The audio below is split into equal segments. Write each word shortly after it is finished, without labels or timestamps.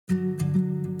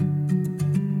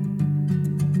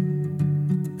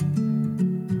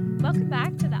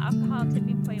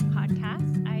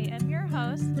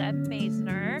Deb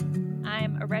Masner.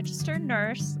 I'm a registered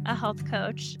nurse, a health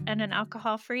coach, and an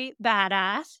alcohol-free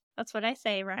badass. That's what I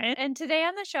say, Ryan. And today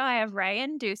on the show, I have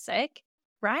Ryan Dusick.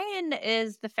 Ryan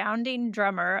is the founding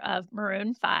drummer of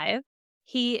Maroon 5.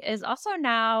 He is also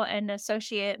now an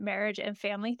associate marriage and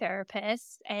family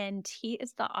therapist, and he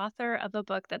is the author of a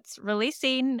book that's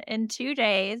releasing in 2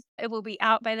 days. It will be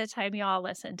out by the time you all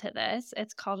listen to this.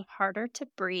 It's called Harder to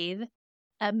Breathe,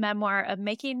 a memoir of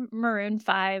making Maroon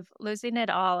 5, losing it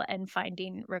all, and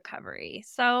finding recovery.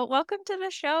 So welcome to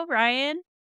the show, Ryan.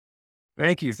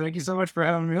 Thank you. Thank you so much for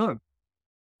having me on.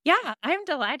 Yeah, I'm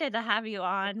delighted to have you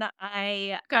on.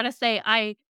 I gotta say,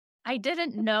 I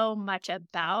didn't know much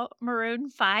about Maroon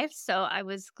 5, so I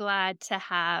was glad to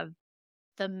have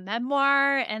the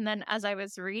memoir. And then as I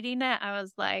was reading it, I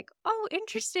was like, oh,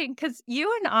 interesting. Because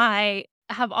you and I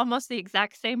have almost the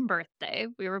exact same birthday.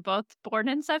 We were both born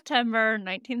in September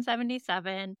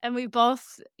 1977. And we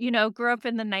both, grew up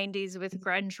in the 90s with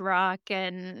grunge rock.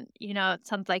 And, it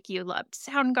sounds like you loved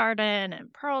Soundgarden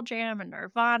and Pearl Jam and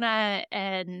Nirvana.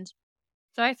 And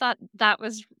so I thought that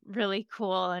was really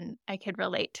cool. And I could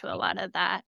relate to a lot of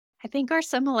that. I think our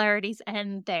similarities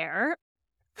end there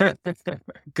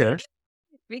Good.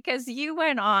 because you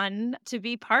went on to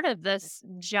be part of this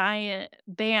giant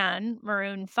band,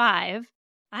 Maroon 5.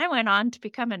 I went on to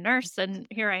become a nurse, and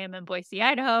here I am in Boise,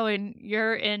 Idaho, and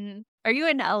are you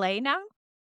in LA now?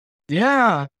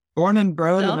 Yeah. Born and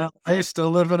bred in Still? LA,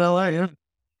 still live in LA. Yeah.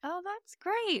 Oh, that's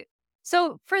great.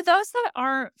 So, for those that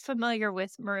aren't familiar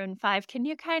with Maroon 5, can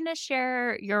you kind of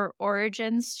share your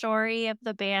origin story of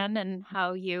the band and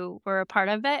how you were a part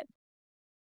of it?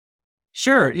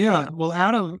 Sure. Yeah. Well,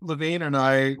 Adam Levine and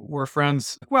I were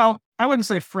friends. Well, I wouldn't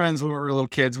say friends when we were little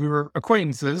kids. We were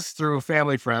acquaintances through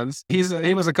family friends.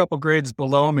 He was a couple grades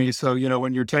below me. So,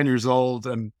 when you're 10 years old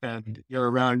and you're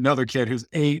around another kid who's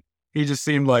 8, he just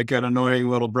seemed like an annoying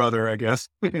little brother, I guess,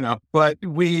 But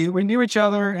we knew each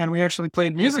other and we actually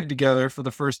played music together for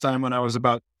the first time when I was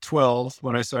about 12,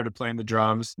 when I started playing the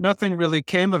drums. Nothing really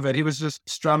came of it. He was just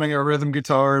strumming a rhythm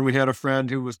guitar and we had a friend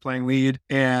who was playing lead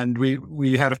and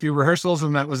we had a few rehearsals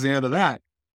and that was the end of that.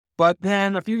 But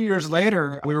then a few years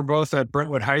later, we were both at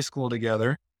Brentwood High School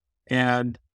together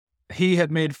and he had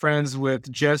made friends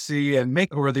with Jesse and Mick,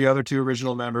 who were the other two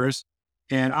original members.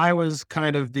 And I was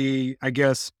kind of the, I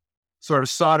guess, sort of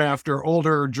sought after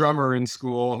older drummer in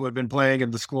school who had been playing in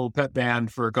the school pet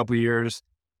band for a couple of years.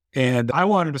 And I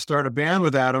wanted to start a band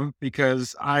with Adam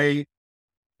because I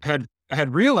had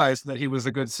realized that he was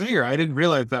a good singer. I didn't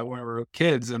realize that when we were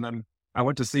kids. And then I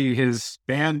went to see his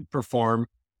band perform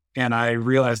and I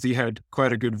realized he had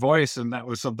quite a good voice. And that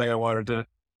was something I wanted to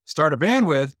start a band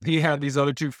with. He had these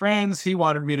other two friends. He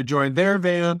wanted me to join their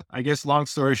band. I guess long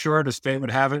story short, as fate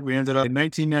would have it, we ended up in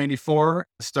 1994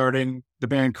 starting the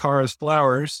band Cars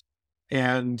Flowers.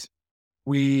 And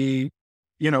we,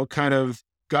 kind of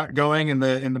got going in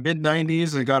the mid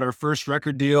 90s and got our first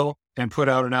record deal and put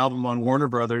out an album on Warner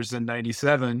Brothers in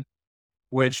 97,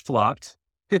 which flopped.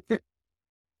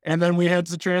 And then we had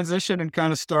to transition and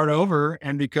kind of start over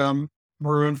and become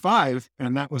Maroon 5.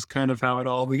 And that was kind of how it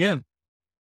all began.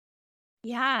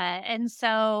 Yeah, and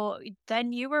so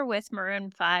then you were with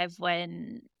Maroon 5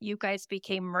 when you guys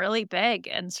became really big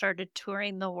and started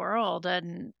touring the world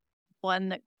and won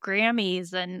the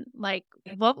Grammys and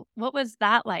what was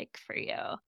that like for you?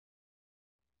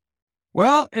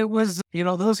 Well, it was,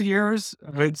 those years,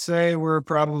 I'd say were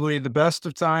probably the best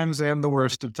of times and the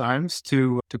worst of times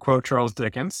to quote Charles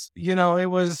Dickens.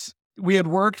 We had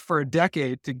worked for a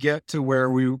decade to get to where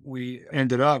we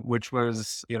ended up, which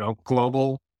was,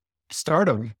 global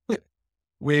stardom.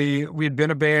 We'd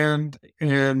been a band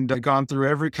and gone through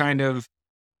every kind of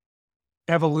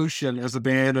evolution as a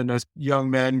band and as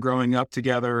young men growing up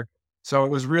together. So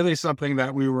it was really something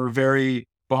that we were very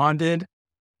bonded,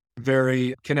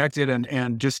 very connected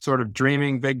and just sort of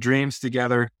dreaming big dreams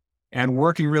together and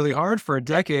working really hard for a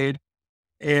decade.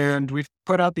 And we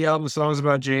put out the album Songs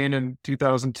About Jane in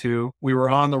 2002. We were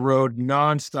on the road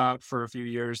nonstop for a few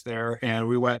years there and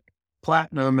we went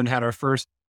platinum and had our first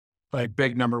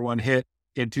big number one hit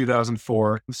in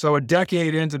 2004. So a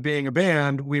decade into being a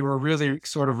band, we were really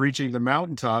sort of reaching the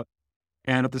mountaintop.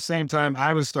 And at the same time,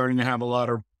 I was starting to have a lot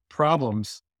of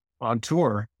problems on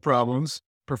tour, problems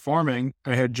performing.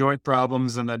 I had joint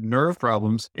problems and had nerve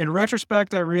problems. In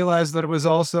retrospect, I realized that it was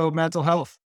also mental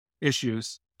health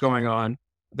issues going on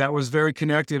that was very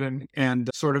connected and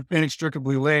sort of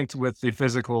inextricably linked with the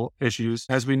physical issues.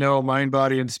 As we know, mind,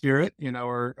 body, and spirit,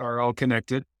 are all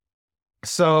connected.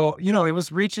 So, it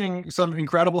was reaching some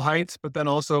incredible heights, but then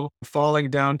also falling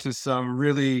down to some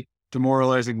really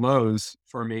demoralizing lows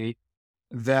for me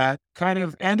that kind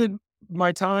of ended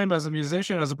my time as a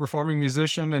musician, as a performing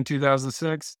musician in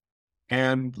 2006,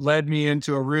 and led me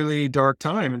into a really dark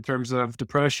time in terms of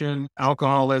depression,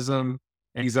 alcoholism,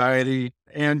 anxiety,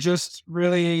 and just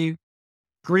really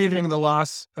grieving the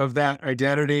loss of that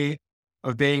identity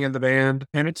of being in the band.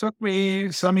 And it took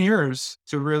me some years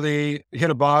to really hit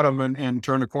a bottom and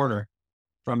turn a corner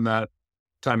from that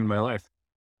time in my life.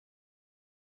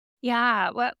 Yeah,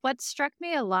 what struck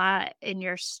me a lot in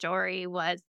your story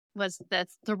was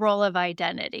the role of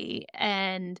identity.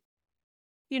 And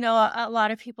a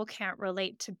lot of people can't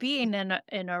relate to being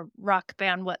in a rock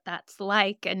band, what that's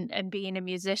like, and being a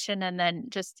musician, and then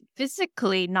just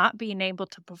physically not being able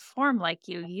to perform like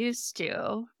you used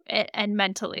to, and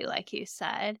mentally, like you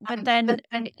said. But then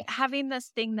and having this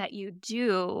thing that you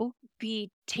do be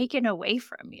taken away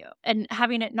from you, and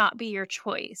having it not be your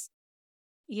choice.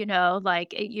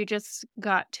 Like, you just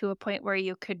got to a point where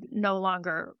you could no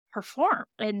longer perform.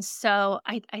 And so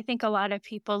I think a lot of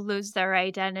people lose their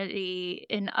identity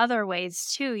in other ways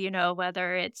too,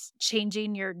 whether it's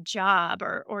changing your job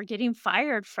or getting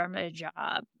fired from a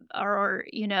job or,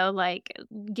 like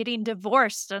getting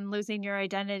divorced and losing your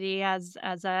identity as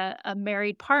a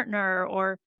married partner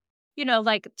or,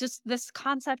 like just this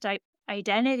concept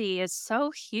identity is so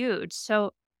huge.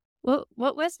 So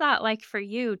what was that like for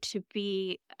you to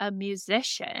be a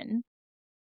musician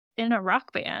in a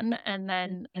rock band and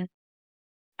then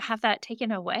have that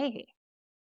taken away?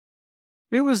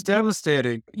 It was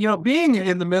devastating. Being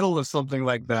in the middle of something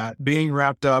like that, being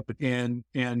wrapped up in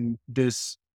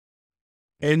this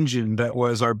engine that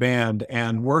was our band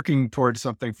and working towards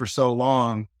something for so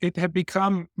long, it had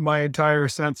become my entire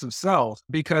sense of self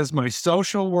because my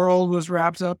social world was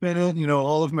wrapped up in it.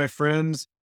 All of my friends,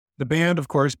 the band, of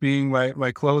course, being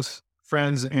my close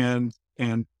friends and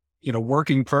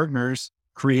working partners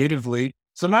creatively.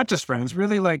 So not just friends,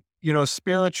 really like,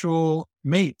 spiritual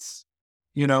mates.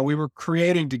 We were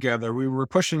creating together. We were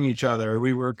pushing each other.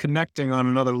 We were connecting on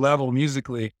another level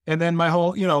musically. And then my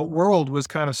whole, world was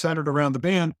kind of centered around the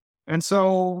band. And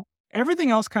so everything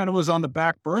else kind of was on the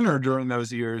back burner during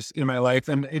those years in my life.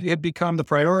 And it had become the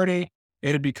priority.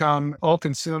 It had become all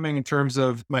consuming in terms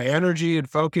of my energy and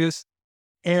focus.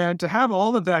 And to have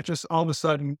all of that just all of a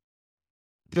sudden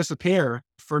disappear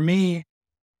for me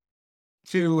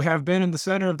to have been in the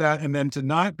center of that and then to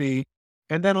not be,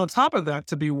 and then on top of that,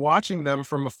 to be watching them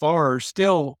from afar,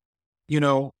 still,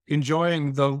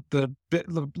 enjoying the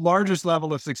largest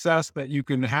level of success that you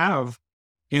can have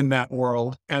in that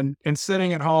world, and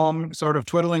sitting at home, sort of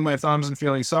twiddling my thumbs and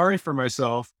feeling sorry for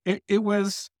myself. It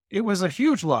was a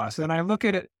huge loss, and I look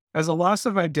at it as a loss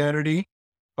of identity,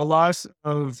 a loss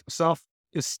of self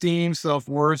esteem, self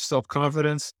worth, self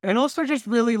confidence, and also just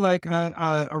really like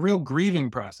a real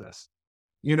grieving process.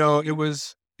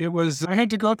 It was, I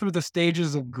had to go through the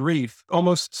stages of grief,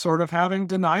 almost sort of having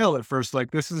denial at first,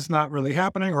 like this is not really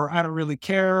happening, or I don't really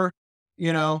care,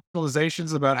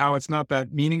 realizations about how it's not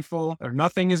that meaningful or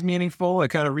nothing is meaningful. I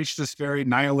kind of reached this very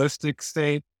nihilistic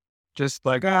state, just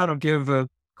like, I don't give a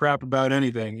crap about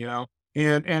anything, and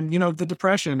the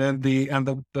depression and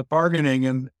the bargaining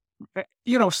and,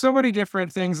 so many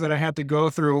different things that I had to go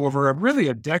through over really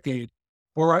a decade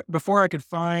before I could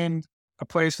find a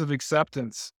place of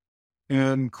acceptance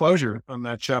and closure on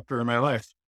that chapter in my life.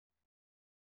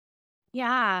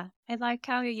 Yeah, I like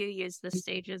how you use the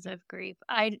stages of grief.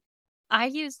 I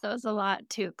use those a lot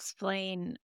to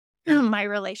explain my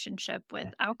relationship with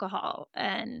alcohol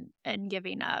and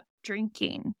giving up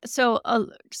drinking. So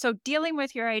dealing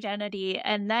with your identity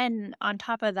and then on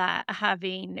top of that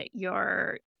having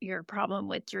your problem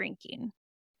with drinking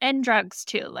and drugs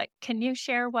too. Like, can you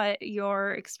share what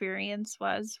your experience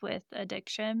was with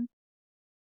addiction?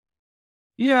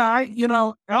 Yeah,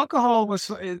 alcohol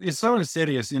is so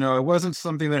insidious. It wasn't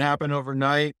something that happened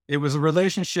overnight. It was a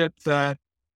relationship that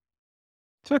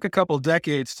took a couple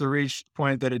decades to reach the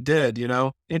point that it did.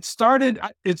 It started.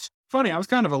 It's funny. I was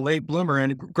kind of a late bloomer,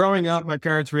 and growing up, my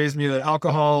parents raised me that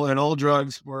alcohol and all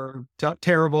drugs were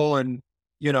terrible, and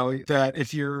that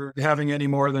if you're having any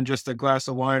more than just a glass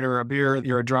of wine or a beer,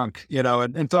 you're a drunk.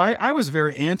 And so I was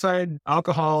very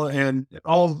anti-alcohol, and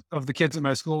all of the kids at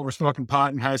my school were smoking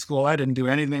pot in high school. I didn't do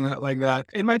anything like that.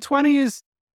 In my 20s,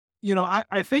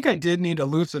 I think I did need to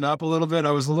loosen up a little bit.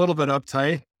 I was a little bit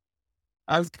uptight.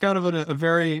 I was kind of a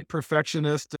very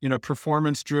perfectionist,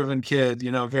 performance driven kid,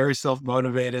 very self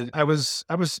motivated. I was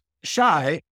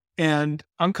shy and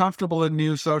uncomfortable in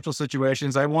new social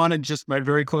situations. I wanted just my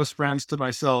very close friends to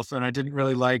myself, and I didn't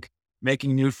really like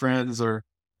making new friends or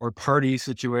party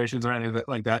situations or anything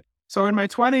like that. So in my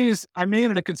 20s, I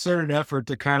made it a concerted effort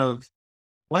to kind of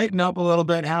lighten up a little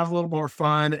bit, have a little more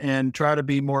fun, and try to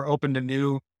be more open to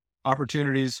new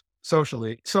opportunities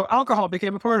socially. So alcohol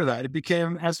became a part of that. It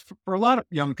became, as for a lot of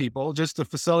young people, just a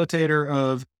facilitator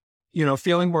of,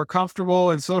 feeling more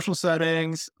comfortable in social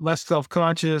settings, less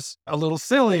self-conscious, a little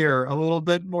sillier, a little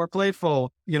bit more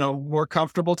playful, more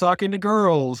comfortable talking to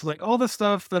girls, like all the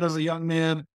stuff that as a young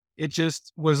man, it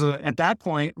just was at that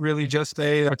point, really just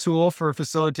a tool for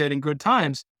facilitating good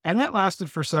times. And that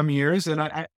lasted for some years.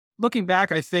 And looking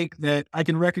back, I think that I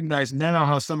can recognize now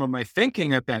how some of my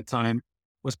thinking at that time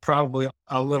was probably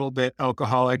a little bit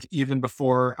alcoholic even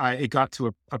before it got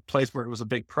to a place where it was a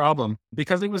big problem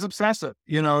because it was obsessive,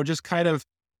 just kind of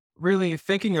really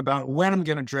thinking about when I'm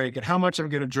going to drink and how much I'm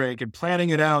going to drink and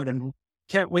planning it out and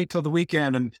can't wait till the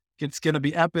weekend and it's going to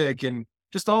be epic and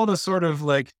just all the sort of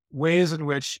like ways in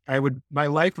which my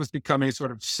life was becoming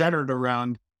sort of centered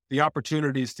around the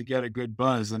opportunities to get a good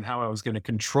buzz and how I was going to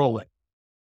control it.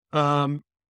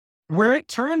 Where it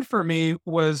turned for me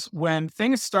was when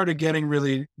things started getting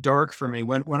really dark for me,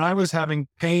 when I was having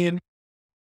pain,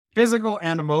 physical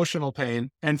and emotional pain,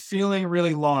 and feeling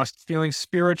really lost, feeling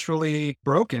spiritually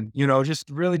broken, just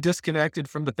really disconnected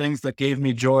from the things that gave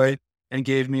me joy and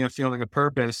gave me a feeling of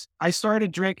purpose. I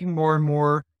started drinking more and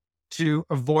more to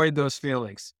avoid those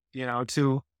feelings,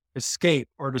 to escape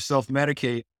or to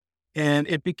self-medicate. And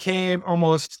it became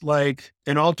almost like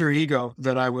an alter ego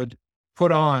that I would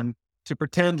put on to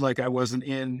pretend like I wasn't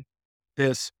in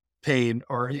this pain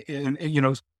or in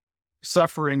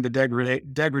suffering the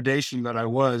degradation that I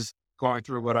was going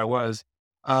through what I was.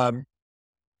 And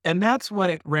that's when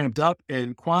it ramped up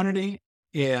in quantity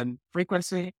and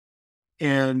frequency.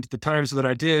 And the times that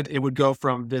I did, it would go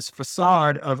from this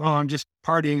facade of, oh, I'm just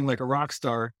partying like a rock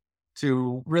star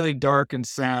to really dark and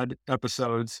sad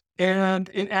episodes.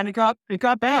 And it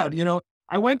got bad.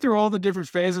 I went through all the different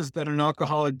phases that an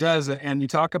alcoholic does, and you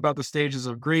talk about the stages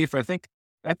of grief. I think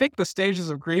the stages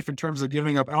of grief in terms of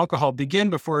giving up alcohol begin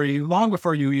long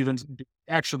before you even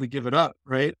actually give it up,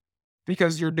 right?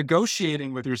 Because you're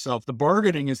negotiating with yourself. The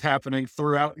bargaining is happening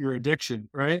throughout your addiction,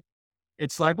 right?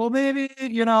 It's like, well, maybe,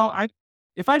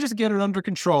 if I just get it under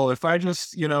control, if I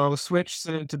just, switch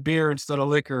to beer instead of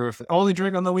liquor, if I only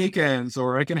drink on the weekends,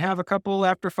 or I can have a couple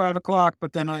after 5 o'clock,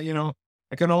 but then I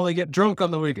can only get drunk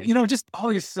on the weekend, just all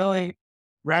these silly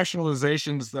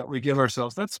rationalizations that we give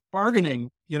ourselves. That's bargaining,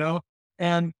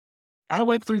 and I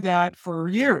went through that for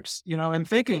years, and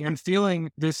thinking and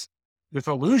feeling this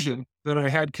illusion that I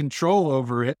had control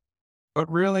over it. But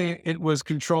really, it was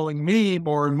controlling me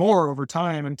more and more over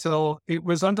time until it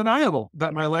was undeniable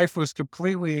that my life was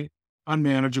completely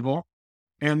unmanageable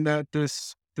and that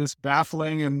this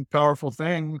baffling and powerful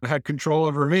thing had control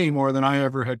over me more than I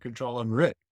ever had control over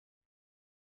it.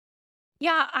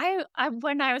 Yeah, I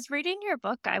when I was reading your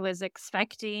book, I was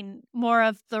expecting more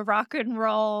of the rock and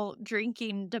roll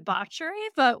drinking debauchery,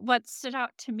 but what stood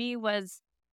out to me was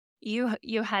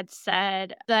you had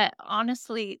said that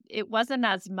honestly, it wasn't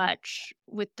as much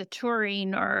with the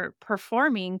touring or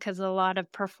performing because a lot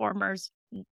of performers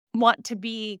want to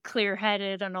be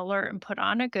clear-headed and alert and put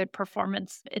on a good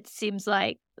performance. It seems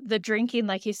like the drinking,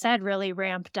 like you said, really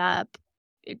ramped up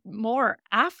more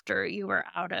after you were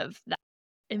out of that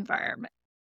environment.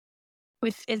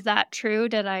 Is that true?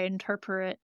 Did I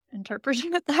interpreting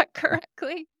it that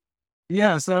correctly?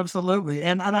 Yes, absolutely.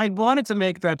 And I wanted to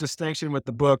make that distinction with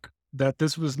the book that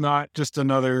this was not just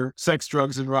another sex,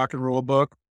 drugs, and rock and roll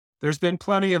book. There's been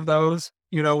plenty of those,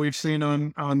 we've seen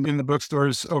on in the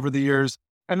bookstores over the years.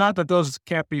 And not that those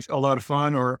can't be a lot of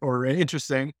fun or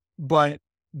interesting, but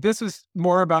this is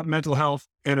more about mental health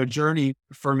and a journey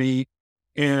for me.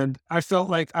 And I felt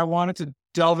like I wanted to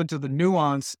delve into the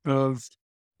nuance of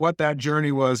what that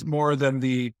journey was more than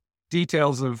the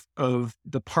details of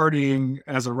the partying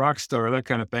as a rock star, that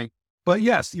kind of thing. But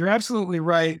yes, you're absolutely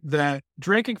right that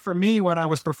drinking for me when I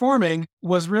was performing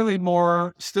was really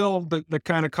more still the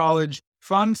kind of college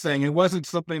fun thing. It wasn't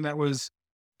something that was,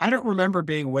 I don't remember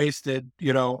being wasted,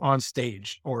 on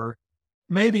stage or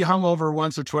maybe hungover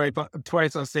once or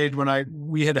twice on stage when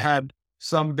we had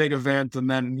some big event and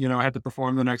then, I had to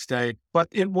perform the next day. But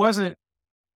it wasn't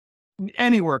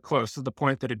anywhere close to the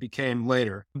point that it became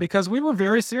later because we were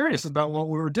very serious about what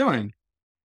we were doing.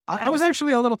 I was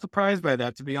actually a little surprised by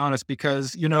that, to be honest,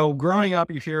 because, growing up,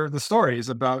 you hear the stories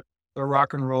about the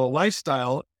rock and roll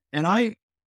lifestyle. And I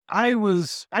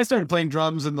started playing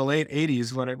drums in the late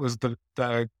 80s when it was the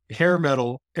hair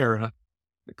metal era,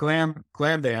 the glam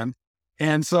band.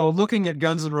 And so looking at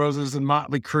Guns N' Roses and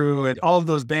Motley Crue and all of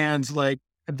those bands, like,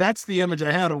 that's the image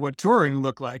I had of what touring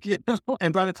looked like.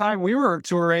 And by the time we were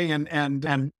touring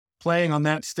and playing on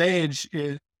that stage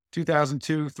in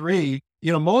 2002, 3,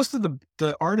 most of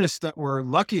the artists that were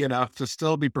lucky enough to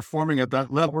still be performing at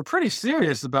that level were pretty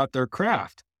serious about their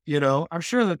craft. I'm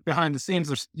sure that behind the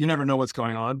scenes, you never know what's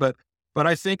going on, but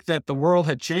I think that the world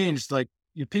had changed. Like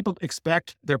people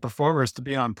expect their performers to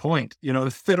be on point. They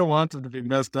don't want them to be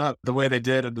messed up the way they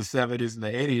did in the '70s and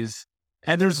the '80s.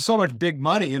 And there's so much big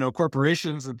money,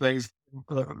 corporations and things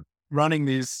uh, promoting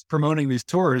these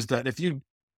tours that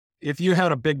if you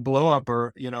had a big blow up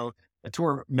or a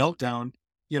tour meltdown,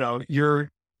 you're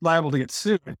liable to get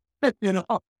sued. you know,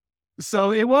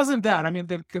 so it wasn't that. I mean,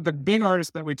 the big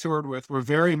artists that we toured with were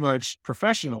very much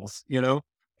professionals,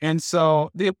 and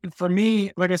so for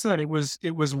me, like I said, it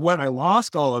was when I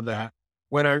lost all of that,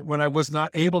 when I was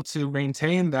not able to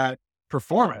maintain that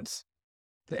performance,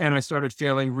 and I started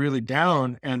feeling really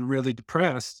down and really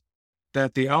depressed,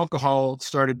 that the alcohol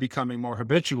started becoming more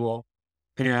habitual,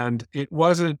 and it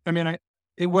wasn't. I mean,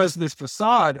 it was this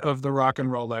facade of the rock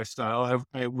and roll lifestyle.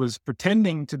 I was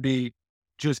pretending to be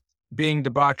just being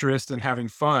debaucherous and having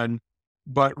fun.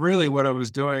 But really, what I was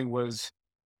doing was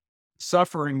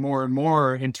suffering more and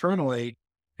more internally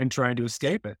and trying to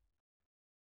escape it.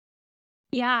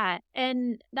 Yeah,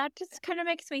 and that just kind of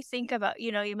makes me think about,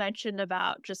 you mentioned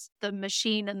about just the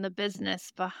machine and the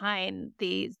business behind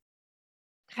these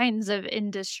kinds of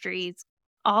industries,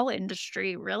 all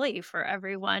industry really for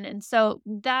everyone. And so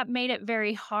that made it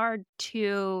very hard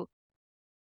to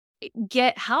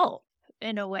get help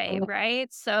in a way,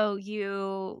 right? So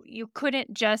you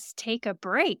couldn't just take a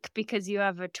break because you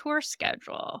have a tour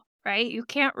schedule, right? You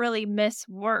can't really miss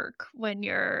work when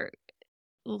you're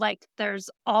like there's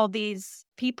all these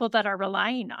people that are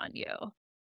relying on you.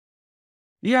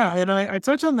 Yeah, and I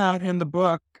touch on that in the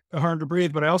book, Hard to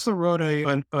Breathe, but I also wrote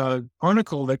an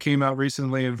article that came out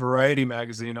recently in Variety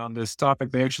magazine on this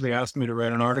topic. They actually asked me to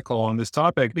write an article on this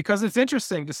topic because it's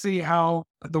interesting to see how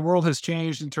the world has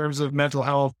changed in terms of mental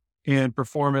health and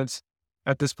performance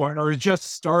at this point, or is just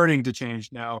starting to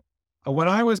change now. When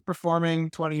I was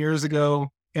performing 20 years ago,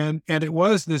 and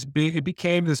it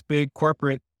became this big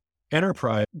corporate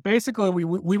enterprise. Basically,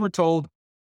 we were told,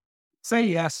 say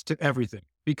yes to everything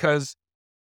because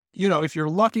if you're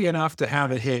lucky enough to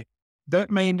have a hit, that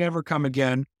may never come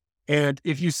again. And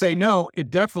if you say no,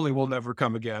 it definitely will never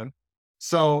come again.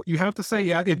 So you have to say,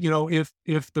 yeah,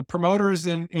 if the promoters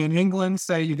in England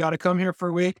say you got to come here for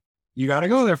a week, you got to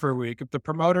go there for a week. If the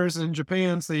promoters in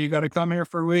Japan say you got to come here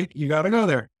for a week, you got to go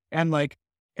there. And like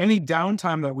any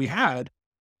downtime that we had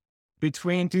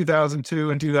between 2002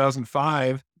 and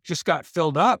 2005 just got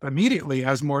filled up immediately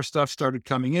as more stuff started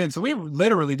coming in. So we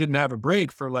literally didn't have a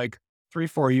break for like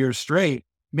 3-4 years straight,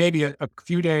 maybe a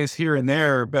few days here and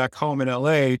there back home in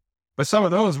LA. But some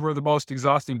of those were the most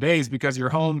exhausting days because you're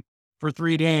home for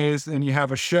 3 days and you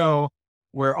have a show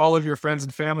where all of your friends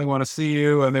and family want to see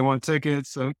you and they want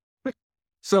tickets.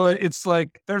 So it's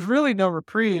like there's really no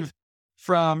reprieve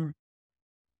from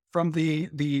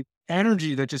the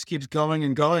energy that just keeps going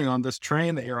and going on this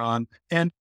train that you're on.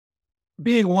 And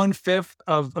being 1/5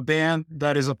 of a band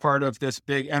that is a part of this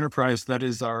big enterprise that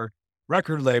is our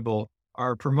record label,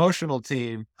 our promotional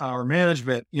team, our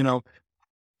management,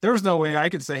 there was no way I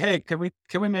could say, "Hey, can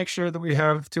we make sure that we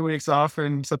have 2 weeks off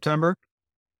in September?"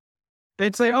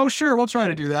 They'd say, "Oh, sure, we'll try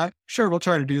to do that. Sure, we'll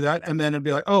try to do that." And then it'd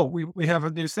be like, "Oh, we have a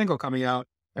new single coming out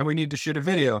and we need to shoot a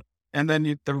video." And then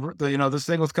the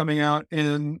single's coming out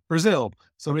in Brazil.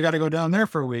 So we got to go down there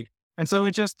for a week. And so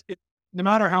no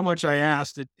matter how much I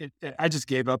asked, I just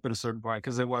gave up at a certain point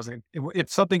because it wasn't, if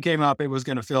something came up, it was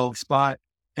going to fill the spot.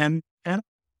 And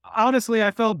honestly,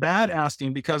 I felt bad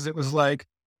asking because it was like,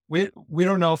 we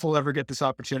don't know if we'll ever get this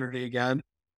opportunity again.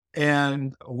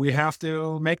 And we have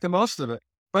to make the most of it.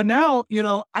 But now,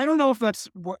 I don't know if that's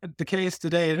the case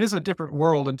today. It is a different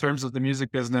world in terms of the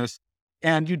music business.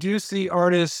 And you do see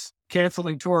artists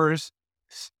canceling tours,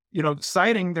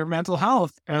 citing their mental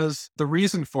health as the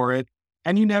reason for it.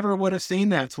 And you never would have seen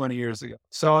that 20 years ago.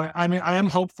 So, I mean, I am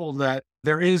hopeful that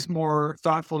there is more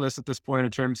thoughtfulness at this point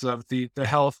in terms of the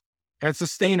health and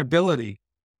sustainability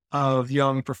of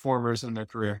young performers in their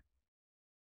career.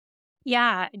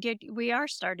 Yeah, we are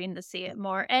starting to see it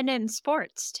more, and in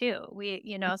sports too.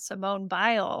 Simone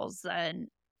Biles and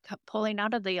pulling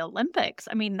out of the Olympics.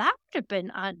 I mean, that would have been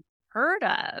unheard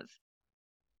of.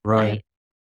 Right.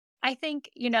 I I think,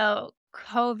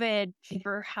 COVID,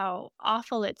 for how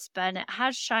awful it's been, it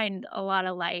has shined a lot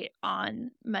of light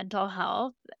on mental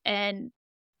health, and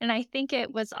I think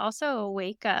it was also a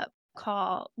wake-up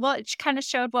call. Well, it kind of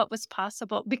showed what was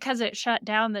possible because it shut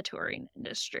down the touring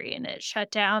industry and it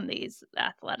shut down these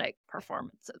athletic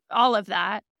performances, all of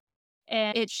that,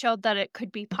 and it showed that it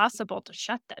could be possible to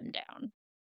shut them down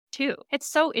too. It's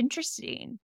so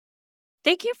interesting.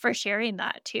 Thank you for sharing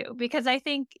that too, because I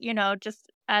think, just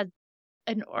as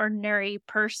an ordinary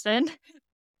person,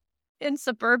 in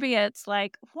suburbia, it's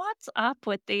like, what's up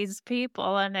with these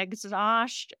people and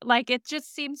exhaust like, it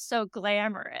just seems so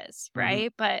glamorous, Mhm.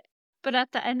 right? But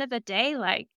at the end of the day,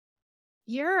 like,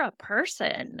 you're a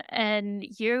person and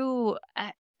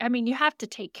I mean, you have to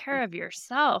take care of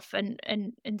yourself and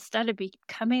instead of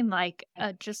becoming like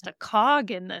just a cog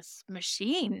in this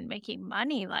machine making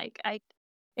money, like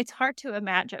it's hard to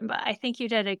imagine, but I think you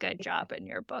did a good job in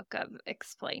your book of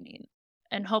explaining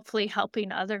and hopefully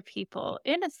helping other people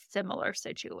in a similar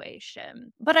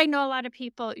situation. But I know a lot of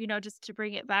people, just to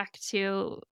bring it back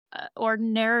to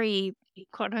ordinary,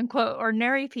 quote unquote,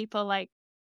 ordinary people, like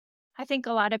I think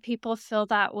a lot of people feel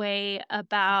that way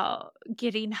about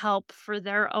getting help for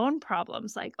their own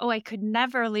problems. Like, oh, I could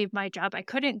never leave my job. I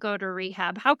couldn't go to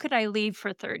rehab. How could I leave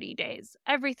for 30 days?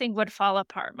 Everything would fall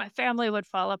apart. My family would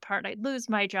fall apart. I'd lose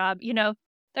my job.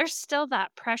 There's still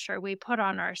that pressure we put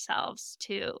on ourselves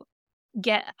to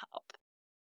get help.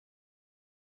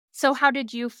 So, how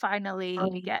did you finally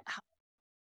get help?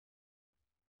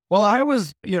 Well,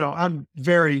 I'm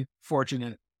very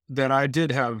fortunate that I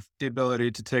did have the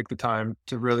ability to take the time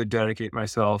to really dedicate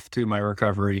myself to my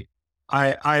recovery.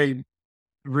 I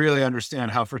really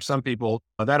understand how for some people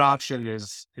that option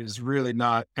is really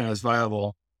not as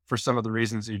viable for some of the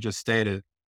reasons you just stated.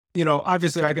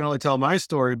 Obviously I can only tell my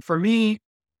story. For me,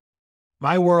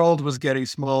 my world was getting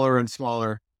smaller and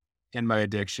smaller in my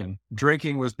addiction.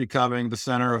 Drinking was becoming the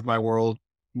center of my world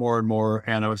more and more,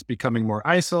 and I was becoming more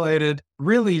isolated,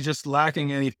 really just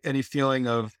lacking any feeling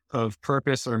of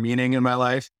purpose or meaning in my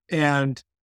life. And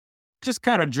just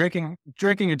kind of drinking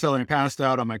until I passed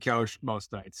out on my couch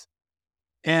most nights.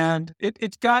 And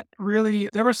it got really,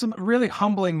 there were some really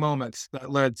humbling moments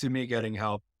that led to me getting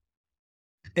help.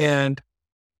 And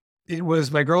it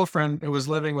was my girlfriend who was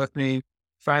living with me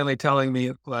finally telling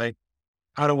me, like,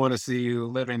 I don't want to see you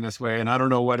living this way. And I don't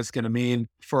know what it's going to mean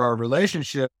for our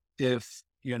relationship if,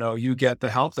 you get the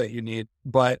help that you need,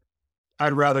 but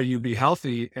I'd rather you be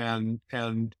healthy and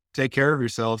take care of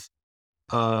yourself,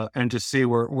 and to see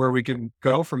where we can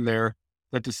go from there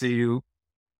than to see you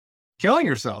killing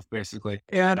yourself, basically.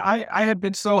 And I had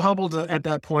been so humbled at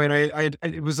that point.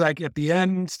 It was like at the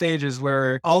end stages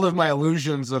where all of my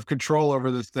illusions of control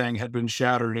over this thing had been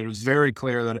shattered. It was very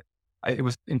clear that it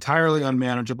was entirely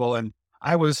unmanageable. And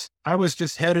I was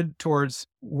just headed towards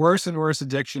worse and worse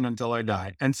addiction until I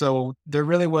died. And so there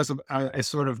really was a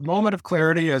sort of moment of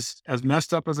clarity, as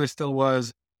messed up as I still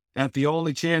was. And the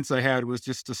only chance I had was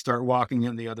just to start walking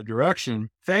in the other direction.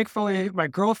 Thankfully, my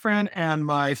girlfriend and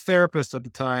my therapist at the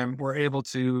time were able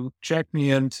to check me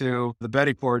into the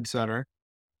Betty Ford Center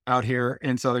out here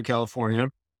in Southern California.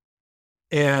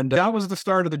 And that was the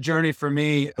start of the journey for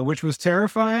me, which was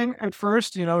terrifying at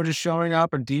first, just showing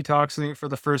up and detoxing for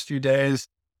the first few days,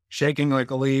 shaking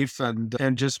like a leaf and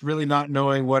just really not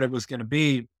knowing what it was going to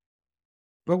be.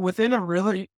 But within a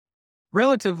really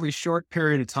relatively short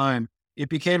period of time, it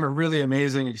became a really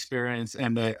amazing experience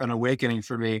and an awakening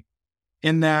for me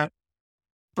in that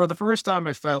for the first time,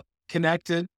 I felt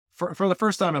connected. For the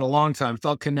first time in a long time,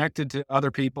 felt connected to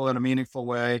other people in a meaningful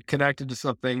way, connected to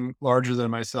something larger than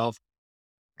myself.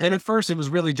 And at first, it was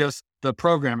really just the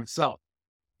program itself.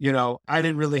 I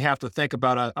didn't really have to think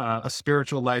about a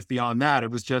spiritual life beyond that.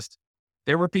 It was just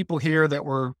there were people here that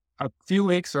were a few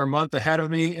weeks or a month ahead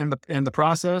of me in the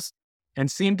process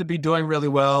and seemed to be doing really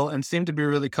well and seemed to be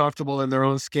really comfortable in their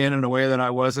own skin in a way that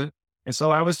I wasn't. And so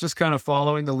I was just kind of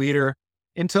following the leader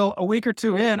until a week or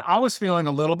two in, I was feeling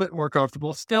a little bit more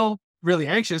comfortable, still really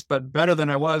anxious, but better than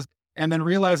I was. And then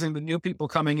realizing the new people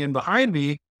coming in behind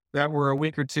me that were a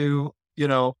week or two,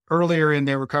 earlier in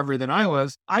their recovery than I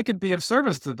was, I could be of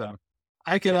service to them.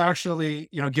 I could actually,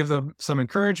 give them some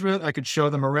encouragement. I could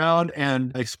show them around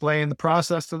and explain the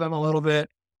process to them a little bit.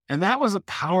 And that was a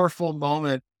powerful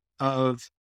moment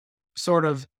of sort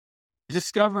of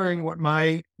discovering what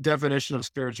my definition of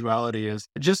spirituality is.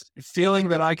 Just feeling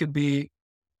that I could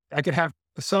have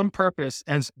some purpose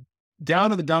and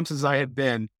down to the dumps as I had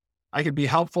been, I could be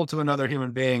helpful to another human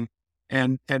being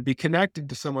and be connected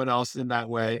to someone else in that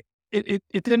way. It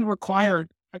didn't require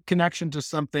a connection to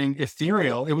something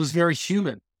ethereal. It was very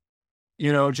human,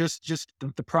 just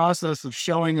the process of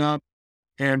showing up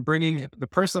and bringing the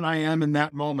person I am in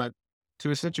that moment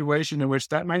to a situation in which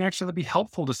that might actually be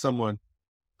helpful to someone.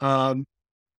 Um,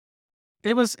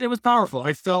 it was powerful.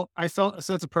 I felt a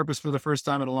sense of purpose for the first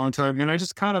time in a long time, and I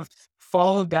just kind of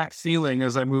followed that feeling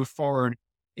as I moved forward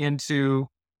into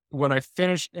when I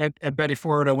finished at Betty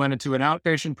Ford. I went into an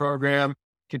outpatient program,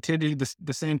 continued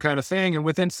the same kind of thing, and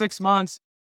within 6 months,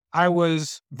 I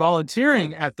was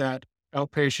volunteering at that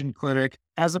outpatient clinic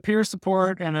as a peer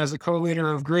support and as a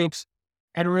co-leader of groups,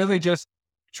 and really just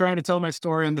trying to tell my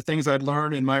story and the things I'd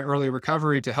learned in my early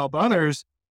recovery to help others.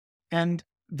 And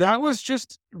that was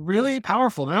just really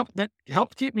powerful. That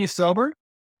helped keep me sober,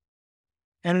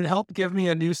 and it helped give me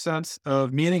a new sense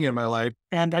of meaning in my life.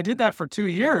 And I did that for 2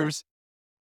 years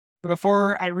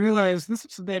before I realized this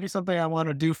is maybe something I want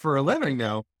to do for a living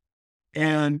now,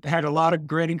 and had a lot of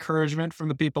great encouragement from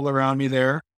the people around me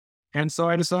there. And so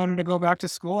I decided to go back to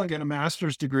school and get a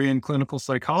master's degree in clinical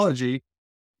psychology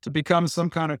to become some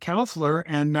kind of counselor.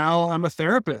 And now I'm a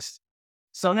therapist.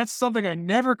 So that's something I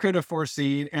never could have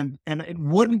foreseen. And it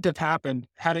wouldn't have happened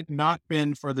had it not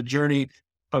been for the journey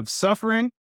of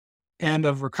suffering and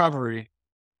of recovery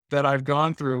that I've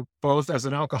gone through, both as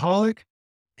an alcoholic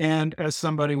and as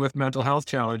somebody with mental health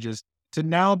challenges, to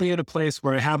now be in a place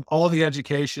where I have all the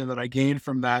education that I gained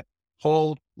from that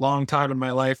whole long time in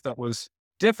my life that was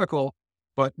difficult,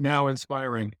 but now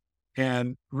inspiring,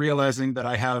 and realizing that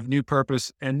I have new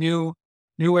purpose and new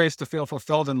ways to feel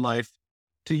fulfilled in life,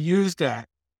 to use that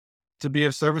to be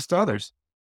of service to others.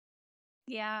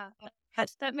 Yeah.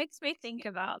 That makes me think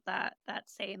about that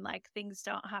saying, like, things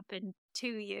don't happen to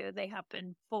you, they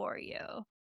happen for you.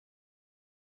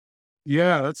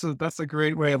 Yeah, that's a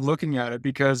great way of looking at it,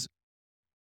 because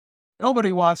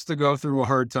nobody wants to go through a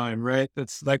hard time, right?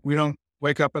 It's like we don't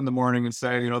wake up in the morning and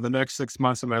say, the next 6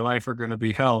 months of my life are going to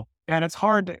be hell. And it's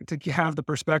hard to have the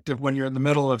perspective when you're in the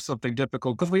middle of something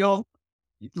difficult, because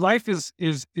life is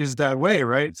that way,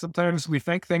 right? Sometimes we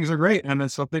think things are great and then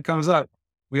something comes up.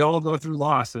 We all go through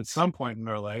loss at some point in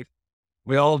our life.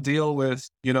 We all deal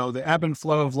with, the ebb and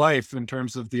flow of life in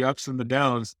terms of the ups and the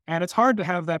downs. And it's hard to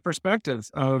have that perspective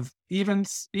of even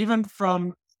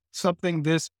from something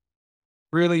this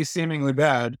really seemingly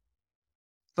bad,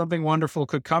 something wonderful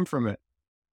could come from it.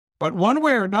 But one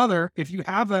way or another, if you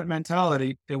have that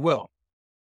mentality, it will.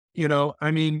 I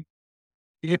mean,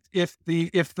 if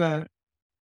the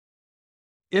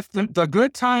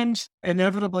good times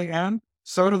inevitably end,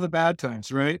 so do the bad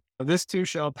times, right? This too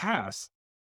shall pass.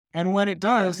 And when it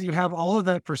does, you have all of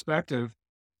that perspective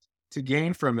to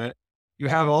gain from it. You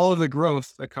have all of the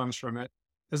growth that comes from it.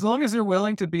 As long as you're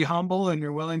willing to be humble and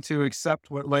you're willing to accept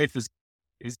what life is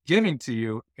giving to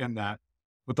you in that,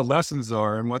 what the lessons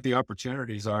are and what the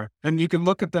opportunities are. And you can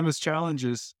look at them as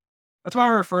challenges. That's why I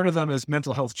refer to them as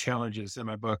mental health challenges in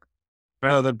my book,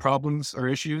 rather than problems or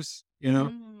issues.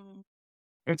 Mm.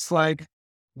 It's like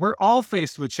we're all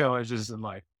faced with challenges in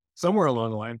life somewhere along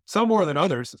the line, some more than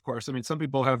others, of course. I mean, some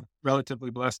people have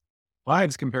relatively blessed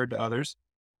lives compared to others,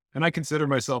 and I consider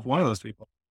myself one of those people.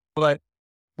 But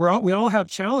we all have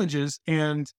challenges,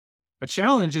 and a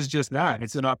challenge is just that.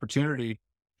 It's an opportunity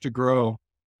to grow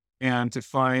and to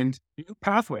find new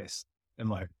pathways in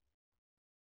life.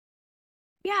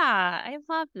 Yeah, I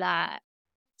love that.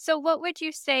 So what would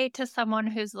you say to someone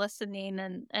who's listening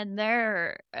and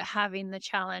they're having the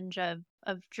challenge of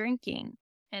drinking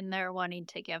and they're wanting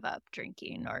to give up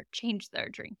drinking or change their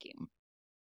drinking?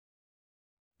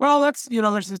 Well, it's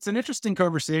an interesting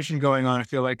conversation going on, I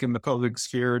feel like, in the public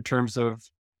sphere in terms of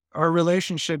our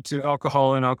relationship to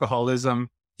alcohol and alcoholism.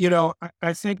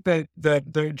 I think that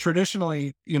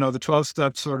traditionally, the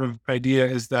 12-step sort of idea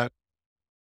is that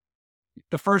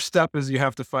the first step is you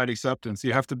have to find acceptance.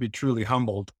 You have to be truly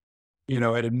humbled, and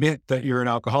admit that you're an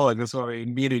alcoholic. That's why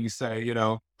in meetings say,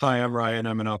 hi, I'm Ryan,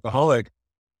 I'm an alcoholic.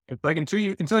 It's like until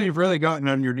you've really gotten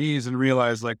on your knees and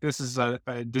realized, like, this is a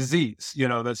disease,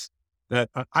 that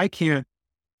I can't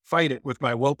fight it with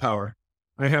my willpower.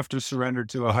 I have to surrender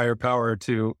to a higher power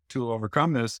to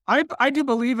overcome this. I do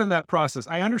believe in that process.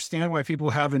 I understand why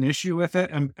people have an issue with it,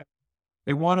 and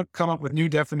they want to come up with new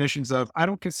definitions of, I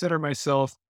don't consider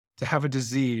myself to have a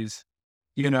disease,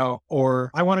 or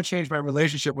I want to change my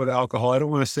relationship with alcohol. I don't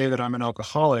want to say that I'm an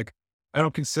alcoholic. I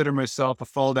don't consider myself a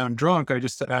fall down drunk.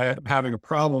 I'm having a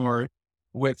problem or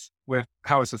with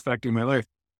how it's affecting my life.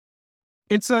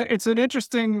 It's an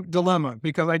interesting dilemma,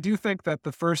 because I do think that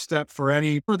the first step for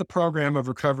the program of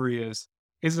recovery is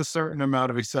a certain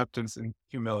amount of acceptance and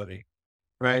humility,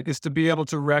 right? Is to be able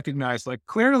to recognize, like,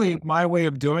 clearly my way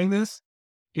of doing this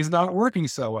is not working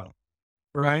so well,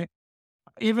 right?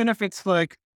 Even if it's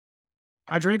like,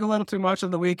 I drink a little too much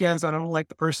on the weekends, I don't like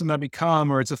the person I become,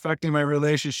 or it's affecting my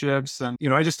relationships. And,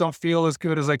 I just don't feel as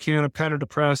good as I can. I'm kind of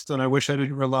depressed and I wish I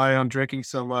didn't rely on drinking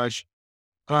so much.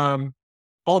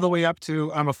 All the way up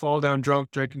to, I'm a fall down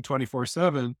drunk drinking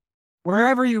 24/7.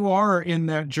 Wherever you are in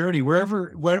that journey,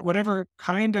 whatever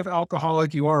kind of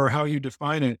alcoholic you are or how you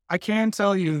define it, I can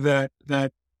tell you that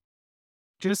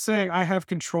just saying I have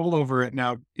control over it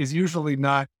now is usually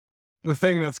not the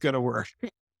thing that's going to work.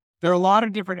 There are a lot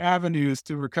of different avenues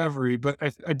to recovery, but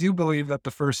I do believe that the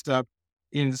first step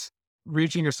is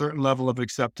reaching a certain level of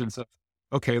acceptance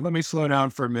okay, let me slow down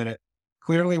for a minute.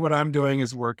 Clearly what I'm doing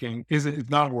is working, is it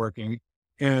not working?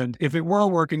 And if it were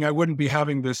working, I wouldn't be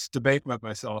having this debate with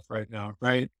myself right now,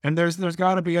 right? And there's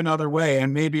got to be another way,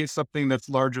 and maybe it's something that's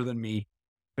larger than me.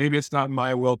 Maybe it's not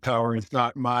my willpower, it's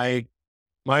not my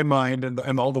mind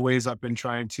and all the ways I've been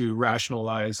trying to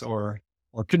rationalize or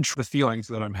control the feelings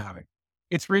that I'm having.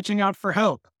 It's reaching out for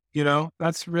help.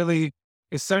 That's really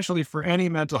essentially for any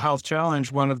mental health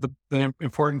challenge, one of the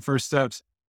important first steps,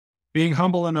 being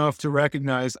humble enough to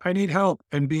recognize I need help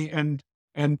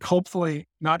and hopefully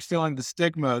not feeling the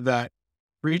stigma that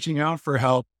reaching out for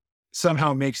help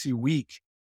somehow makes you weak.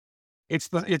 It's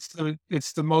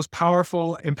the most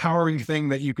powerful, empowering thing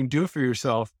that you can do for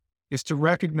yourself is to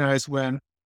recognize when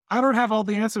I don't have all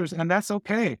the answers, and that's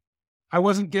okay. I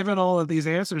wasn't given all of these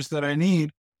answers that I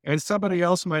need, and somebody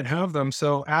else might have them.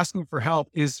 So asking for help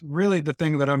is really the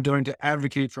thing that I'm doing to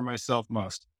advocate for myself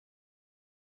most.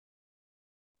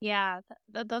 Yeah,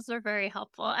 those are very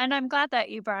helpful, and I'm glad that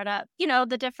you brought up,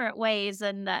 the different ways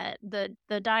and that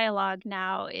the dialogue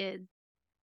now is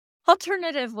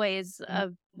alternative ways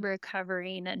of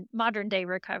recovering and modern day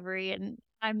recovery, and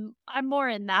I'm more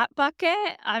in that bucket.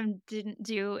 I didn't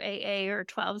do AA or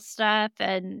 12 step,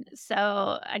 and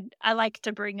so I like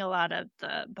to bring a lot of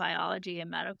the biology and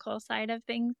medical side of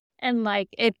things. And like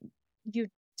if you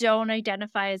don't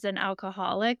identify as an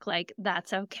alcoholic, like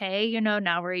that's okay.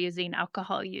 Now we're using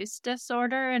alcohol use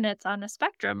disorder and it's on a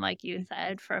spectrum, like you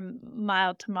said, from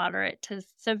mild to moderate to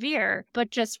severe.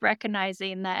 But just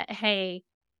recognizing that, hey,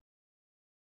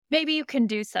 maybe you can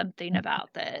do something about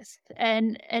this.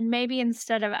 And maybe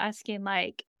instead of asking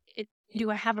like, do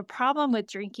I have a problem with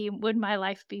drinking? Would my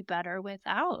life be better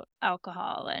without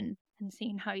alcohol? And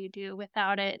seeing how you do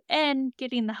without it and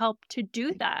getting the help to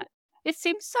do that. It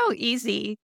seems so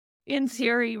easy in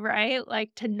theory, right?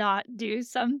 Like to not do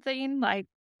something like,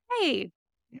 hey,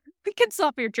 we can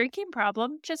solve your drinking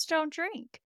problem, just don't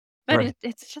drink. But Right.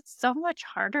 it's just so much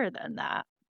harder than that.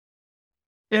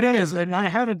 It is. And I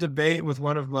had a debate with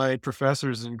one of my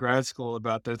professors in grad school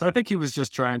about this. I think he was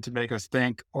just trying to make us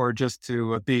think or just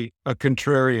to be a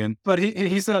contrarian. But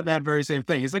he said that very same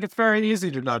thing. He's like, it's very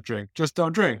easy to not drink. Just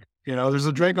don't drink. There's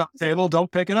a drink on the table.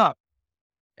 Don't pick it up.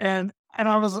 And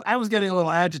I was getting a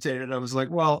little agitated. I was like,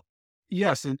 well,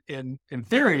 yes, in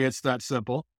theory, it's that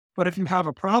simple. But if you have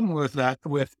a problem with that,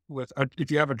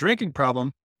 if you have a drinking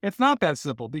problem, it's not that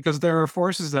simple because there are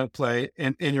forces at play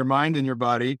in your mind and your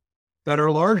body that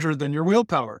are larger than your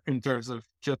willpower in terms of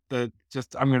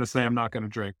just I'm going to say I'm not going to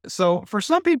drink. So for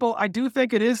some people, I do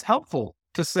think it is helpful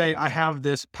to say I have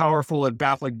this powerful and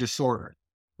baffling disorder,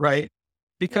 right?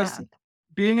 Because Yeah.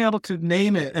 being able to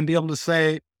name it and be able to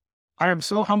say, I am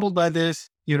so humbled by this.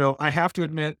 I have to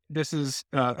admit this is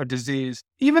a disease,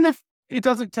 even if it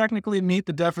doesn't technically meet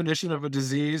the definition of a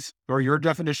disease or your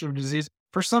definition of disease.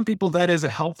 For some people, that is a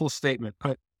helpful statement,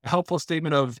 a helpful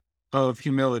statement of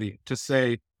humility to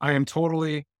say, I am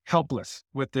totally helpless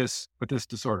with this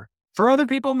disorder. For other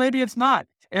people, maybe it's not.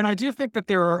 And I do think that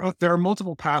there are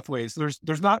multiple pathways.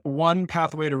 There's not one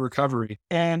pathway to recovery.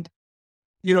 And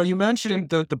you mentioned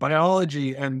the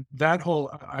biology and that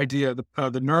whole idea, the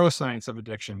neuroscience of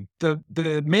addiction.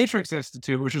 The Matrix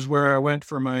Institute, which is where I went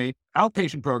for my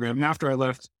outpatient program, and after I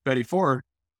left Betty Ford,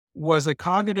 was a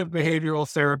cognitive behavioral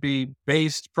therapy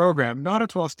based program, not a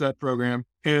 12-step program.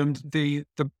 And the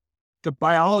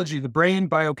biology, the brain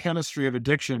biochemistry of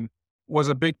addiction was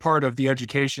a big part of the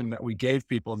education that we gave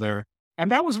people there.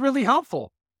 And that was really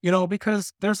helpful,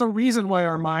 because there's a reason why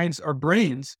our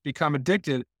brains become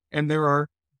addicted. And there are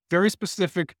very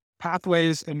specific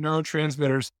pathways and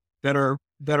neurotransmitters that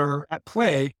are at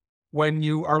play when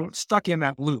you are stuck in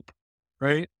that loop,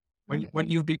 right? When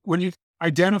you've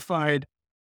identified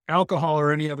alcohol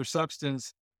or any other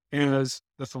substance as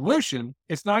the solution,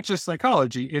 it's not just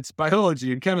psychology, it's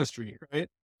biology and chemistry, right?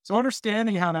 So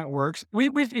understanding how that works,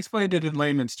 we've explained it in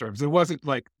layman's terms. It wasn't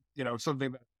like,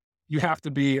 something that you have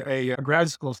to be a grad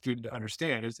school student to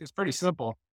understand. It's pretty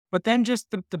simple. But then just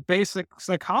the basic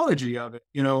psychology of it,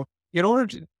 in order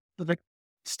to like,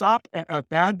 stop a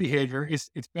bad behavior, it's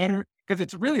better because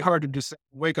it's really hard to just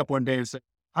wake up one day and say,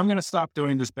 I'm going to stop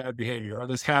doing this bad behavior or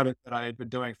this habit that I had been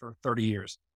doing for 30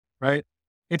 years, right?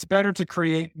 It's better to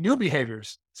create new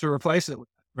behaviors to replace it with,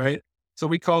 right? So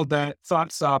we called that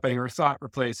thought stopping or thought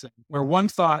replacing, where one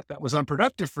thought that was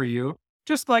unproductive for you,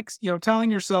 just like,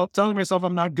 telling myself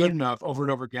I'm not good enough over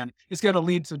and over again, is going to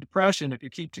lead to depression if you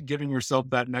keep giving yourself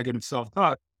that negative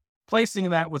self-talk. Placing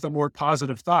that with a more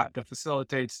positive thought that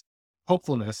facilitates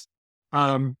hopefulness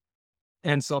and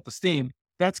self-esteem,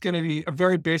 that's going to be a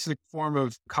very basic form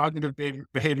of cognitive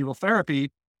behavioral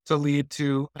therapy to lead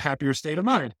to a happier state of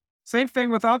mind. Same thing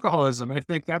with alcoholism. I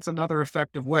think that's another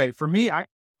effective way. For me,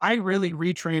 I really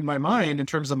retrained my mind in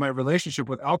terms of my relationship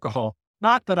with alcohol.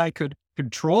 Not that I could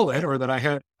control it or that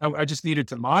I just needed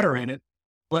to moderate it,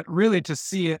 but really to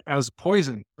see it as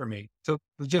poison for me. So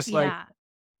just like Yeah.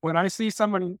 when I see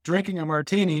someone drinking a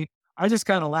martini, I just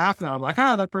kind of laugh now. I'm like,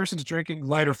 that person's drinking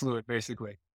lighter fluid,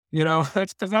 basically.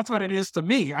 That's because that's what it is to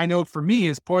me. I know for me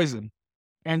is poison.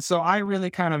 And so I really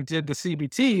kind of did the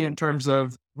CBT in terms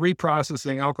of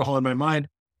reprocessing alcohol in my mind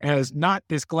as not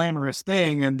this glamorous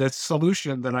thing and this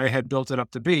solution that I had built it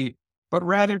up to be, but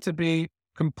rather to be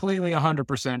completely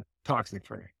 100% toxic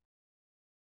free.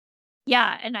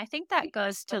 Yeah, and I think that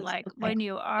goes to, like, when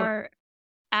you are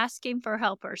asking for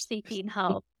help or seeking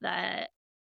help, that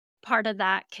part of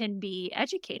that can be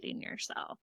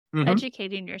Hmm.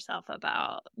 educating yourself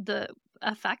about the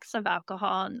effects of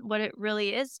alcohol and what it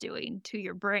really is doing to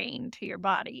your brain, to your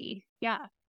body. Yeah.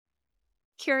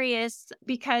 Curious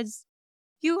because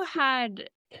you had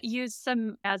used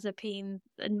some azepine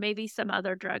and maybe some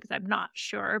other drugs, I'm not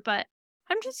sure, but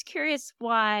I'm just curious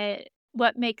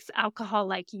what makes alcohol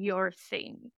like your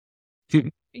thing?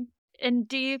 And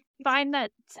do you find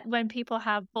that when people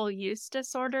have full use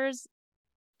disorders,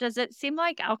 does it seem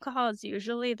like alcohol is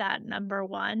usually that number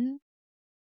 1?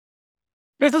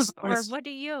 This is Or what do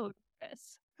you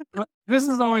notice? this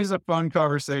is always a fun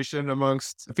conversation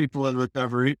amongst people in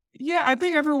recovery. Yeah, I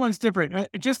think everyone's different.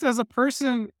 Just as a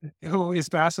person who is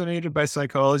fascinated by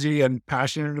psychology and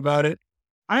passionate about it,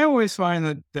 I always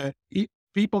find that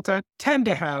people tend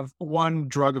to have one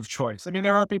drug of choice. I mean,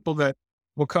 there are people that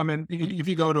will come in. If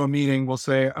you go to a meeting, will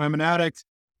say, "I'm an addict."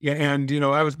 Yeah, and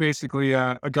I was basically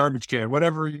a garbage can.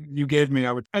 Whatever you gave me,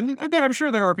 I would. And again, I'm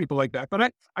sure there are people like that,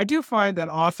 but I do find that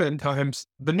oftentimes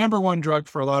the number one drug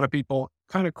for a lot of people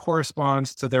kind of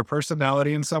corresponds to their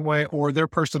personality in some way or their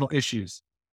personal issues.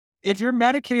 If you're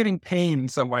medicating pain in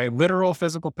some way, literal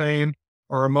physical pain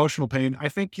or emotional pain, I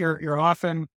think you're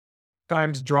often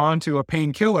times drawn to a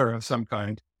painkiller of some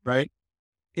kind, right?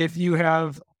 If you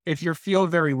feel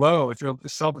very low, if your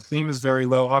self-esteem is very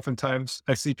low, oftentimes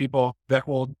I see people that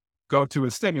will go to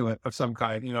a stimulant of some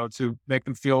kind, to make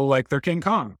them feel like they're King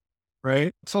Kong,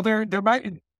 right? So there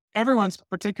might everyone's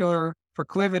particular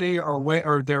proclivity or way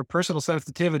or their personal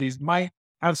sensitivities might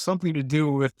have something to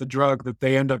do with the drug that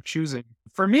they end up choosing.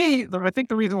 For me, I think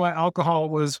the reason why alcohol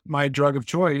was my drug of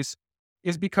choice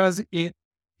is because it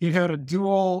had a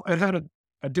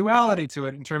duality to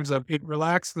it in terms of it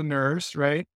relaxed the nerves,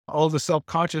 right? All the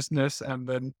self-consciousness and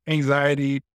the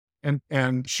anxiety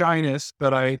and shyness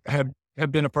that I had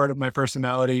been a part of my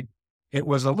personality. It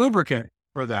was a lubricant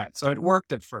for that. So it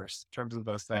worked at first in terms of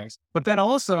those things. But then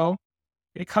also,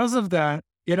 because of that,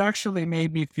 it actually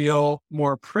made me feel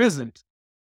more present,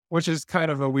 which is kind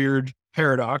of a weird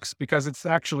paradox because it's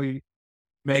actually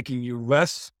making you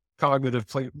less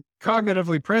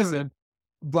cognitively present.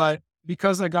 But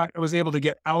because I was able to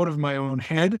get out of my own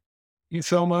head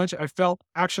so much, I felt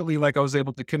actually like I was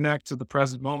able to connect to the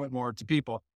present moment more to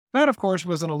people. That, of course,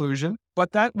 was an illusion,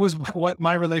 but that was what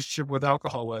my relationship with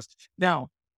alcohol was. Now,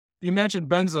 you mentioned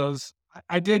benzos.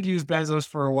 I did use benzos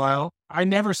for a while. I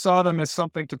never saw them as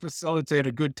something to facilitate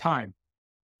a good time.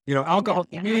 Yeah. Alcohol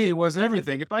to me was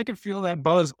everything. If I could feel that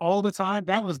buzz all the time,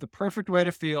 that was the perfect way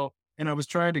to feel. And I was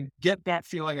trying to get that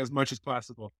feeling as much as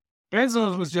possible.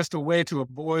 Benzos was just a way to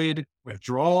avoid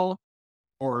withdrawal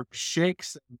or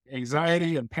shakes,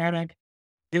 anxiety, and panic.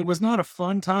 It was not a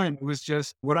fun time. It was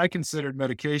just what I considered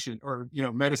medication or,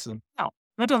 medicine. Now,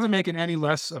 that doesn't make it any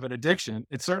less of an addiction.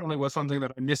 It certainly was something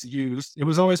that I misused. It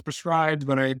was always prescribed,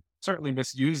 but I certainly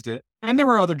misused it. And there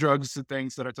were other drugs and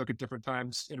things that I took at different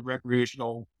times in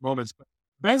recreational moments. But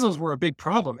benzos were a big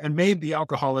problem and made the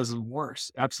alcoholism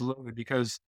worse. Absolutely.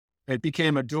 Because it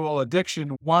became a dual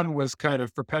addiction. One was kind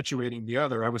of perpetuating the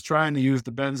other. I was trying to use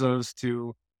the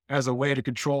benzos as a way to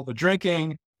control the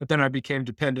drinking, but then I became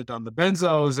dependent on the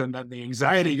benzos, and then the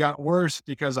anxiety got worse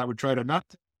because I would try to not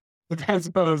the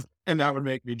benzos, and that would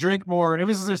make me drink more. And it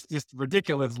was just this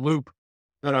ridiculous loop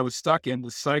that I was stuck in,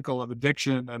 the cycle of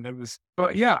addiction. And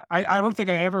but yeah, I don't think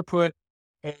I ever put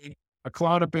a, a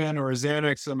Klonopin or a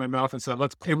Xanax in my mouth and said,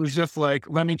 it was just like,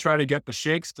 let me try to get the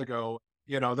shakes to go.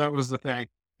 That was the thing.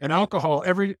 And alcohol,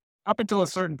 up until a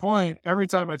certain point, every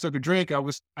time I took a drink, I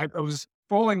was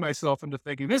fooling myself into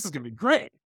thinking this is going to be great.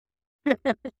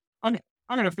 I'm,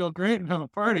 I'm going to feel great and have a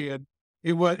party. And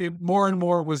it more and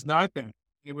more was not that.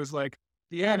 It was like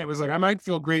the end. It was like, I might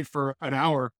feel great for an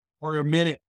hour or a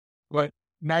minute, but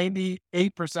 98%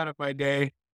 of my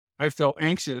day, I felt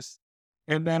anxious.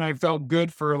 And then I felt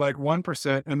good for like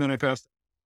 1%. And then I passed,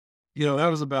 that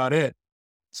was about it.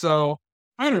 So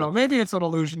I don't know, maybe it's an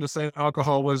illusion to say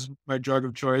alcohol was my drug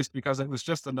of choice because it was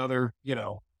just another,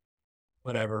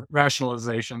 whatever,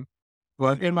 rationalization.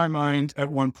 But in my mind, at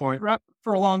one point,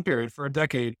 for a long period, for a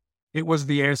decade, it was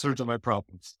the answer to my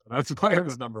problems. That's why it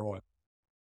was number one.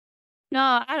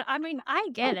 No, I mean, I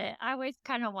get it. I always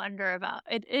kind of wonder about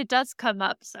it. It does come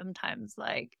up sometimes.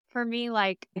 Like for me,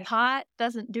 like pot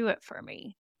doesn't do it for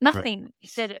me. Right. Nothing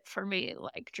did it for me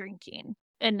like drinking.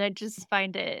 And I just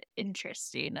find it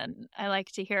interesting and I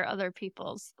like to hear other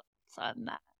people's thoughts on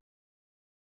that.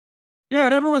 Yeah,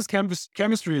 and everyone's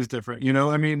chemistry is different.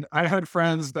 I mean, I had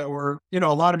friends that were, a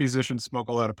lot of musicians smoke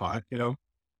a lot of pot.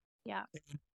 Yeah.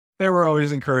 They were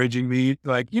always encouraging me,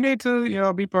 like, you need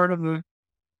to, be part of the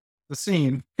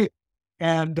scene.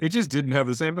 And it just didn't have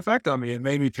the same effect on me. It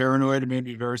made me paranoid. It made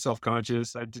me very self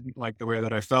conscious. I didn't like the way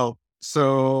that I felt.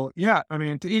 So, yeah, I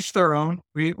mean, to each their own.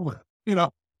 You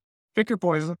know, pick your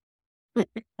poison.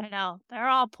 I know. They're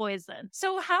all poison.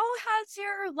 So how has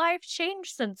your life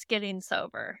changed since getting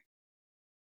sober?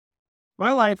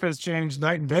 My life has changed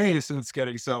night and day since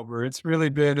getting sober. It's really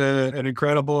been an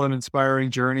incredible and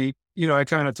inspiring journey. I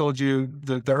kind of told you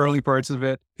the early parts of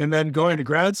it. And then going to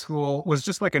grad school was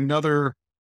just like another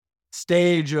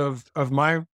stage of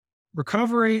my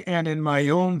recovery and in my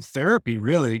own therapy,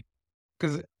 really.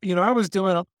 Because, I was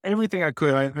doing everything I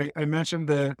could. I mentioned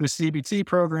the CBT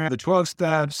program, the 12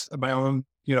 steps, my own,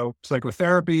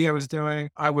 psychotherapy I was doing.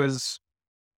 I was,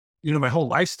 my whole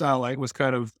lifestyle like was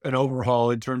kind of an overhaul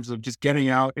in terms of just getting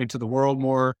out into the world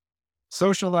more,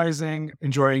 socializing,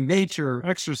 enjoying nature,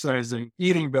 exercising,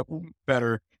 eating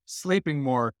better, sleeping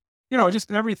more,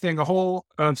 just everything, a whole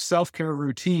self-care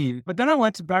routine. But then I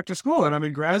went back to school and I'm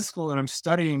in grad school and I'm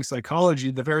studying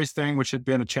psychology, the very thing which had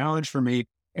been a challenge for me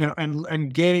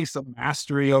and gaining some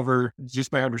mastery over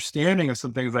just my understanding of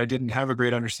some things I didn't have a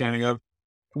great understanding of,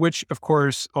 which of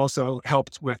course also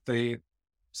helped with the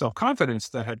self-confidence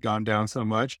that had gone down so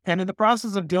much. And in the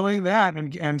process of doing that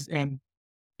and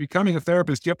becoming a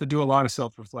therapist, you have to do a lot of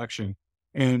self-reflection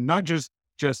and not just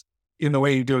in the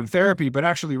way you do in therapy, but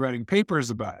actually writing papers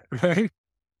about it. Right.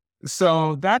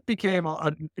 So that became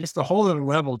just a whole other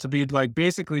level to be like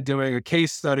basically doing a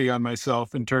case study on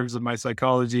myself in terms of my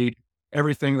psychology,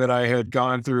 everything that I had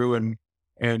gone through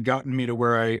and gotten me to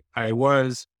where I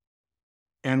was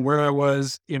and where I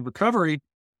was in recovery.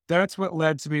 That's what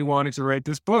led to me wanting to write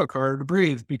this book, Harder to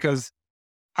Breathe, because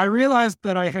I realized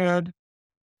that I had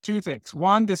two things.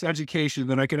 One, this education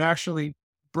that I could actually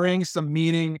bring some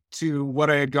meaning to what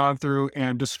I had gone through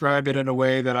and describe it in a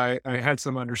way that I had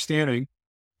some understanding.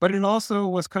 But it also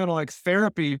was kind of like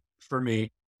therapy for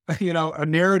me, a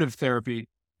narrative therapy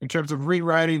in terms of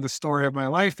rewriting the story of my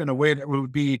life in a way that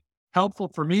would be helpful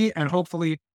for me and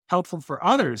hopefully helpful for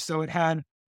others. So it had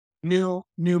new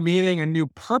meaning and new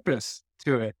purpose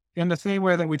to it. In the same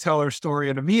way that we tell our story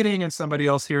in a meeting and somebody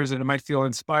else hears it, it might feel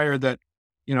inspired that,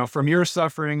 from your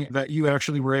suffering that you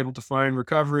actually were able to find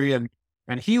recovery and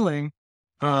healing.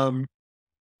 Um,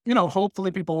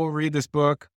 hopefully people will read this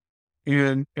book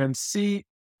and see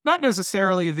not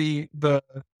necessarily the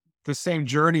same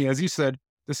journey, as you said,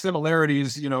 the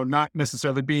similarities, not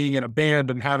necessarily being in a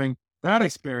band and having that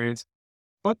experience,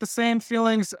 but the same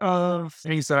feelings of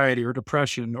anxiety or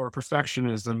depression or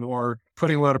perfectionism or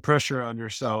putting a lot of pressure on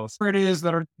yourself. It is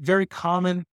that are very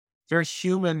common, very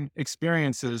human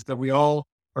experiences that we all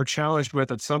are challenged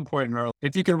with at some point in our life.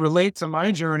 If you can relate to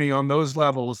my journey on those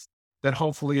levels, then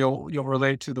hopefully you'll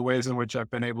relate to the ways in which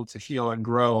I've been able to heal and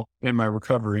grow in my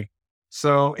recovery.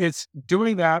 So it's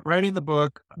doing that, writing the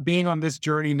book, being on this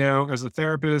journey now as a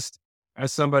therapist,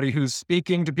 as somebody who's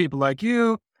speaking to people like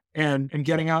you, and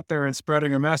getting out there and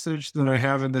spreading a message that I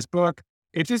have in this book.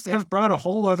 It just has brought a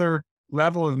whole other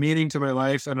level of meaning to my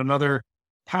life and another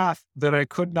path that I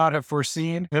could not have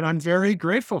foreseen. And I'm very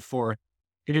grateful for it.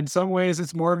 And in some ways,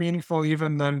 it's more meaningful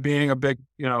even than being a big,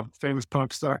 famous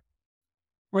punk star,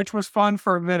 which was fun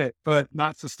for a minute, but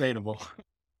not sustainable.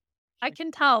 I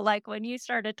can tell, like, when you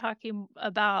started talking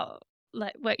about,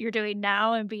 like, what you're doing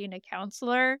now and being a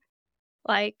counselor,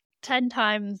 like, 10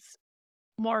 times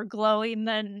more glowing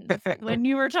than when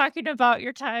you were talking about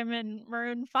your time in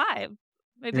Maroon 5.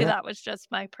 Maybe Yeah. that was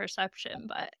just my perception,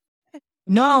 but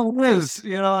No, it was,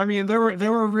 I mean, there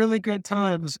were really good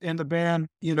times in the band,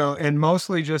 and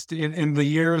mostly just in the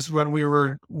years when we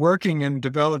were working and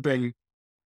developing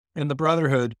in the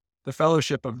brotherhood, the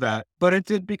fellowship of that. But it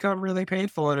did become really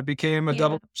painful and it became a yeah.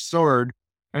 double sword.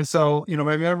 And so,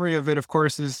 my memory of it, of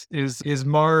course, is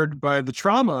marred by the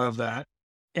trauma of that.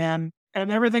 And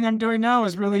everything I'm doing now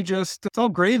is really just it's all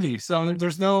gravy. So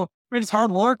there's no I mean it's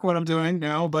hard work what I'm doing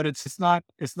now, but it's not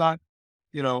it's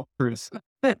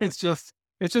just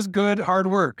it's just good, hard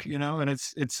work, and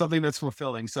it's something that's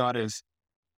fulfilling. So it is.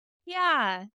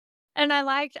 Yeah. And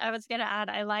I was gonna add,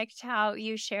 I liked how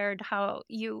you shared how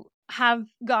you have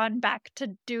gone back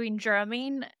to doing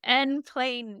drumming and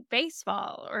playing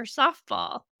baseball or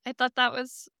softball. I thought that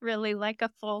was really like a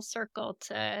full circle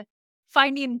to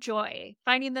finding joy,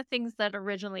 finding the things that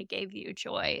originally gave you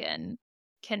joy and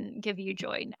can give you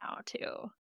joy now too.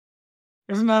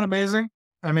 Isn't that amazing?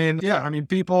 I mean, yeah, I mean,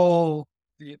 people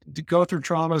go through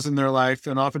traumas in their life,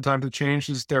 and oftentimes it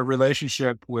changes their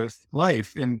relationship with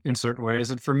life in certain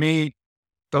ways. And for me,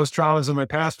 those traumas in my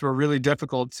past were really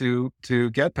difficult to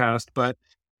get past. But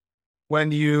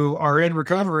when you are in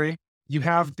recovery, you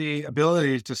have the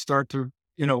ability to start to,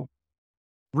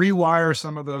 rewire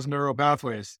some of those neural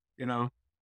pathways,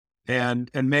 and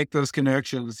make those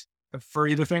connections for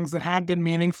either things that had been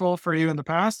meaningful for you in the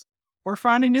past or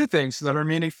finding new things that are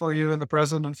meaningful to you in the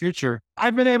present and future.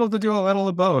 I've been able to do a little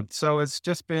of both. So it's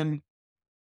just been,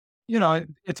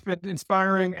 it's been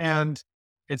inspiring, and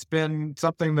it's been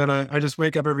something that I just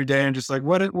wake up every day and just like,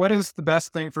 what is the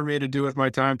best thing for me to do with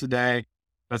my time today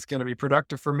that's going to be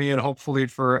productive for me and hopefully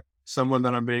for someone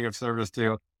that I'm being of service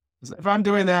to. If I'm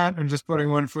doing that and just putting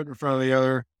one foot in front of the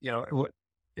other,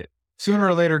 sooner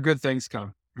or later, good things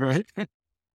come, right?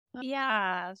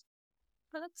 Yeah.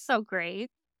 Well, that's so great.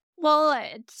 Well,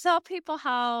 tell people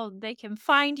how they can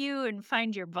find you and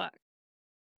find your book.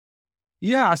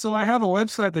 Yeah, so I have a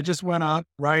website that just went up,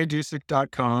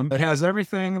 ryandusick.com. It has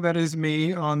everything that is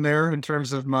me on there in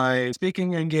terms of my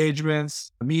speaking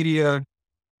engagements, media,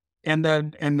 and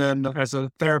then as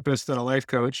a therapist and a life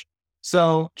coach.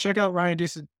 So check out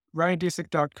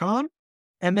ryandusick.com.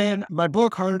 And then my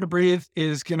book, Harder to Breathe,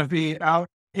 is going to be out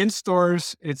in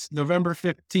stores. It's November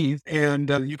 15th, and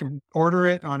you can order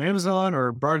it on Amazon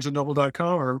or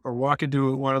barnesandnoble.com or walk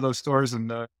into one of those stores and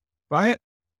buy it.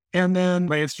 And then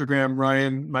my Instagram,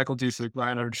 Ryan Michael Dusick,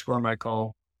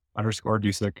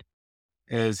 Ryan_Michael_Dusick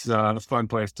is a fun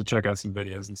place to check out some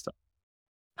videos and stuff.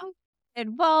 Oh,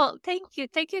 and well, thank you.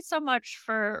 Thank you so much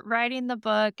for writing the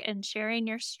book and sharing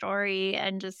your story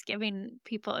and just giving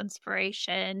people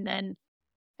inspiration and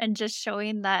just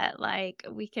showing that like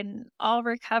we can all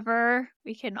recover,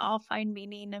 we can all find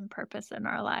meaning and purpose in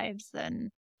our lives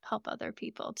and help other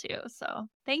people too. So,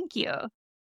 thank you.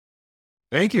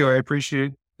 Thank you. I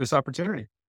appreciate this opportunity.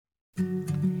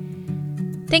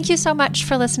 Thank you so much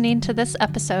for listening to this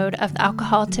episode of the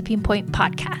Alcohol Tipping Point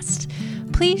podcast.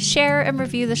 Please share and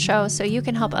review the show so you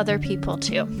can help other people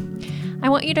too. I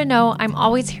want you to know I'm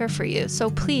always here for you, so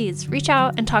please reach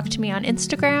out and talk to me on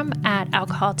Instagram at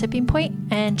Alcohol Tipping Point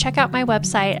and check out my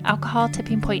website,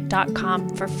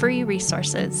 alcoholtippingpoint.com, for free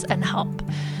resources and help.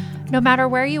 No matter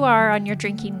where you are on your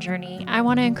drinking journey, I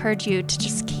want to encourage you to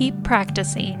just keep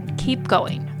practicing, keep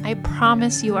going. I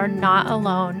promise you are not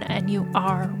alone and you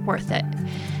are worth it.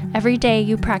 Every day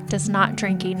you practice not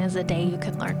drinking is a day you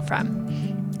can learn from.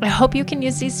 I hope you can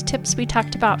use these tips we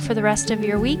talked about for the rest of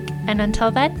your week, and until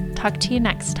then, talk to you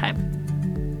next time.